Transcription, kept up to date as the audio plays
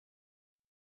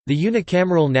The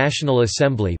unicameral National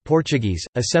Assembly Portuguese,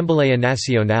 Assembleia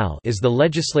Nacional is the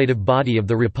legislative body of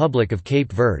the Republic of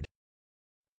Cape Verde.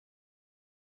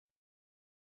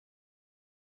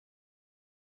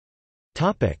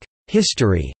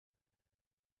 History.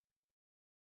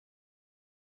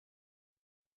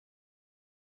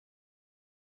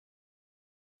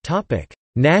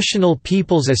 National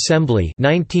People's Assembly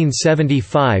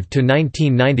 1975 to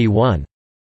 1991.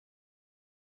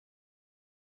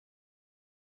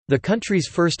 The country's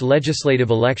first legislative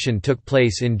election took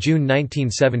place in June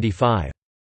 1975.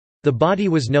 The body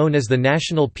was known as the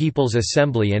National People's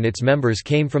Assembly and its members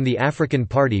came from the African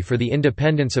Party for the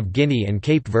Independence of Guinea and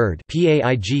Cape Verde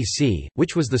 (PAIGC),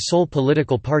 which was the sole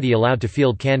political party allowed to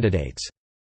field candidates.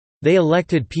 They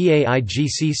elected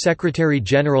PAIGC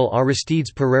Secretary-General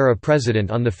Aristides Pereira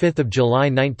president on 5 July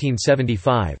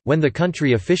 1975, when the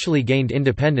country officially gained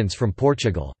independence from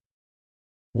Portugal.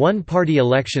 One-party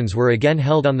elections were again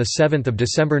held on 7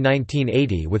 December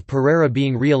 1980 with Pereira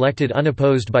being re-elected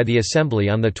unopposed by the Assembly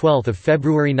on 12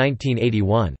 February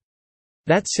 1981.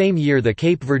 That same year the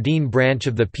Cape Verdean branch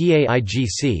of the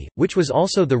PAIGC, which was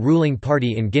also the ruling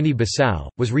party in Guinea-Bissau,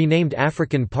 was renamed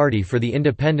African Party for the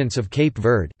Independence of Cape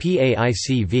Verde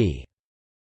 (PAICV).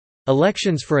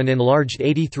 Elections for an enlarged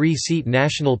 83-seat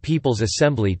National People's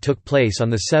Assembly took place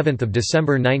on 7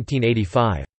 December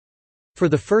 1985. For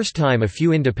the first time a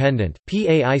few independent,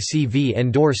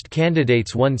 PAICV-endorsed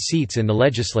candidates won seats in the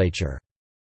legislature.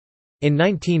 In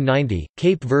 1990,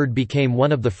 Cape Verde became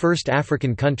one of the first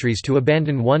African countries to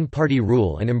abandon one-party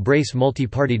rule and embrace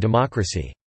multi-party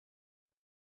democracy.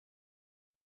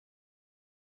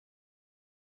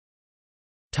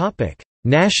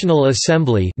 National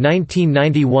Assembly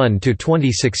 1991 to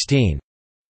 2016.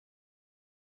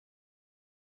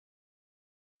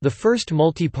 The first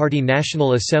multi-party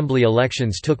National Assembly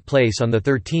elections took place on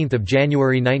 13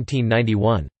 January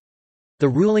 1991. The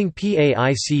ruling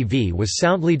PAICV was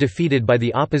soundly defeated by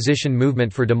the Opposition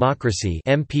Movement for Democracy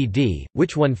 (MPD),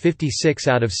 which won 56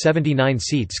 out of 79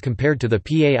 seats compared to the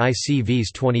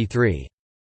PAICV's 23.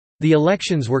 The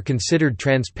elections were considered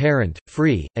transparent,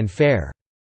 free, and fair.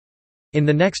 In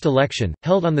the next election,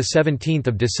 held on 17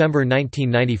 December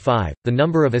 1995, the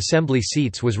number of assembly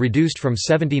seats was reduced from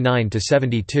 79 to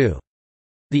 72.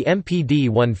 The MPD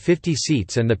won 50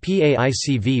 seats and the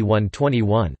PAICV won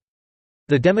 21.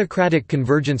 The Democratic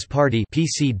Convergence Party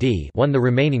 (PCD) won the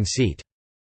remaining seat.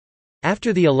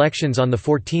 After the elections on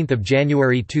 14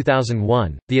 January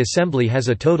 2001, the Assembly has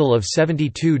a total of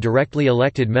 72 directly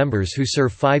elected members who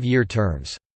serve 5-year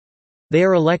terms. They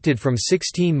are elected from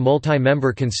 16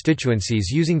 multi-member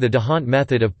constituencies using the D'Hondt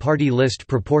method of party list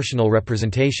proportional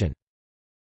representation.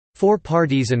 4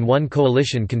 parties and 1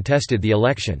 coalition contested the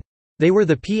election. They were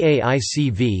the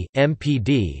PAICV,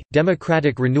 MPD,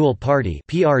 Democratic Renewal Party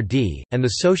 (PRD), and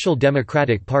the Social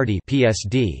Democratic Party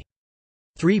 (PSD).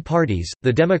 3 parties,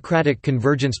 the Democratic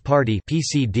Convergence Party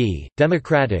 (PCD),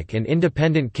 Democratic and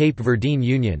Independent Cape Verdean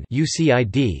Union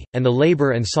 (UCID), and the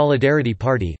Labour and Solidarity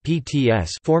Party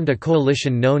 (PTS), formed a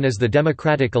coalition known as the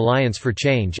Democratic Alliance for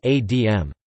Change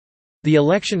 (ADM). The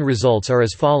election results are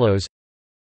as follows: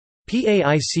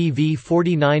 PAICV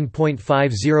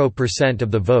 49.50%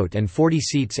 of the vote and 40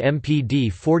 seats,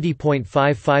 MPD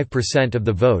 40.55% of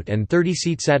the vote and 30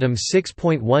 seats, ADM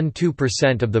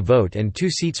 6.12% of the vote and 2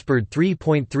 seats, PRD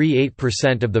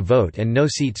 3.38% of the vote and no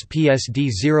seats, PSD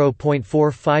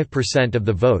 0.45% of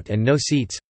the vote and no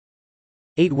seats.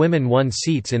 8 women won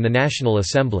seats in the National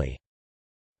Assembly.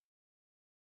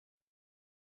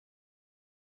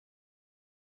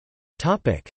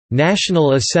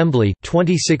 National Assembly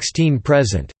 2016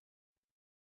 present.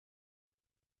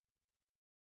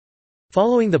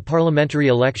 Following the parliamentary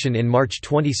election in March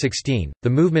 2016, the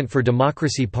Movement for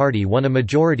Democracy Party won a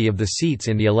majority of the seats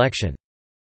in the election.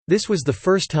 This was the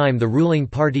first time the ruling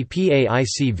party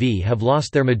PAICV have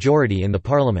lost their majority in the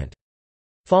parliament.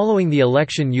 Following the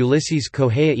election, Ulysses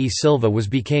Correia e Silva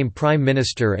became Prime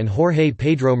Minister and Jorge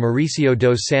Pedro Mauricio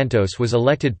dos Santos was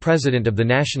elected President of the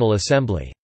National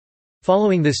Assembly.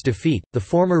 Following this defeat, the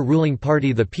former ruling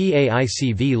party the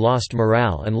PAICV lost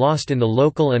morale and lost in the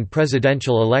local and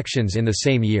presidential elections in the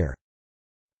same year.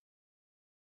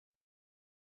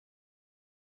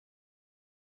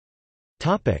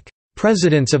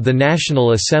 Presidents of the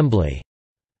National Assembly.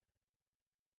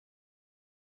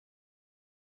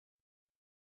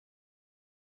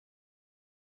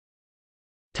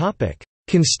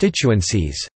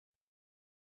 Constituencies.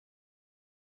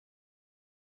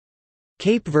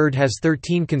 Cape Verde has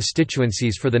 13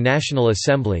 constituencies for the National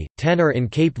Assembly, 10 are in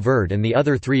Cape Verde and the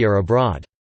other 3 are abroad.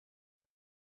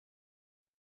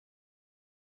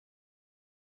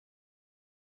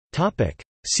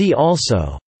 See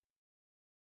also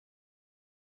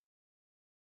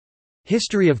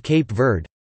History of Cape Verde.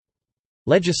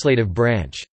 Legislative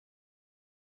branch.